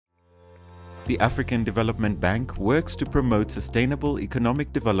The African Development Bank works to promote sustainable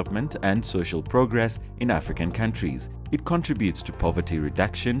economic development and social progress in African countries. It contributes to poverty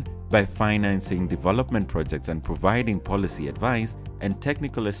reduction by financing development projects and providing policy advice and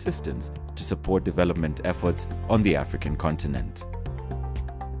technical assistance to support development efforts on the African continent.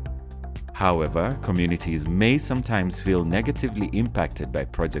 However, communities may sometimes feel negatively impacted by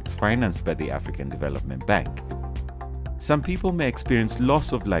projects financed by the African Development Bank. Some people may experience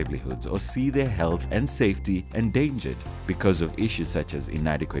loss of livelihoods or see their health and safety endangered because of issues such as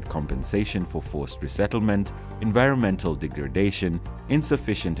inadequate compensation for forced resettlement, environmental degradation,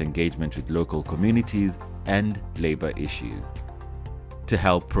 insufficient engagement with local communities, and labor issues. To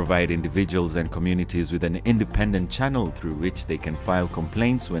help provide individuals and communities with an independent channel through which they can file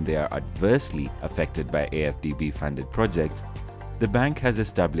complaints when they are adversely affected by AFDB-funded projects, the bank has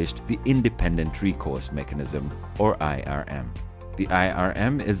established the Independent Recourse Mechanism, or IRM. The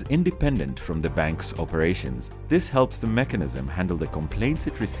IRM is independent from the bank's operations. This helps the mechanism handle the complaints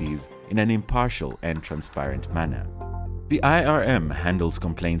it receives in an impartial and transparent manner. The IRM handles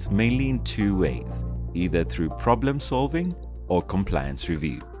complaints mainly in two ways, either through problem solving or compliance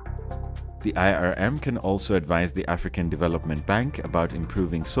review. The IRM can also advise the African Development Bank about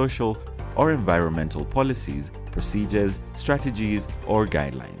improving social or environmental policies, procedures, strategies, or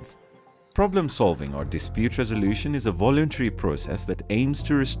guidelines. Problem solving or dispute resolution is a voluntary process that aims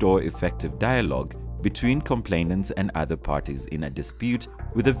to restore effective dialogue between complainants and other parties in a dispute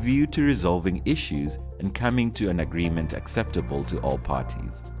with a view to resolving issues and coming to an agreement acceptable to all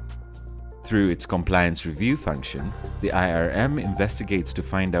parties. Through its compliance review function, the IRM investigates to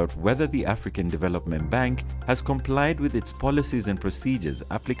find out whether the African Development Bank has complied with its policies and procedures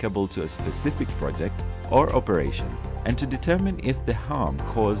applicable to a specific project or operation, and to determine if the harm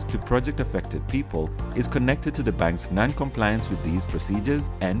caused to project-affected people is connected to the bank's non-compliance with these procedures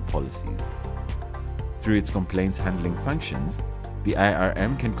and policies. Through its complaints handling functions, the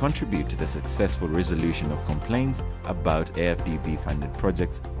IRM can contribute to the successful resolution of complaints about AFDB-funded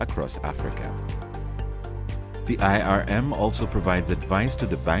projects across Africa. The IRM also provides advice to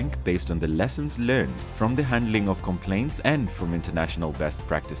the bank based on the lessons learned from the handling of complaints and from international best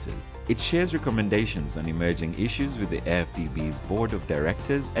practices. It shares recommendations on emerging issues with the AFDB's Board of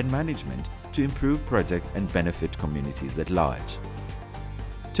Directors and management to improve projects and benefit communities at large.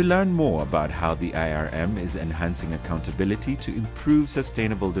 To learn more about how the IRM is enhancing accountability to improve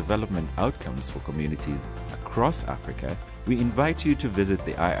sustainable development outcomes for communities across Africa, we invite you to visit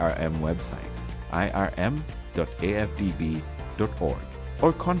the IRM website, irm.afdb.org,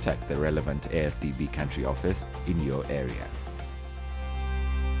 or contact the relevant AFDB country office in your area.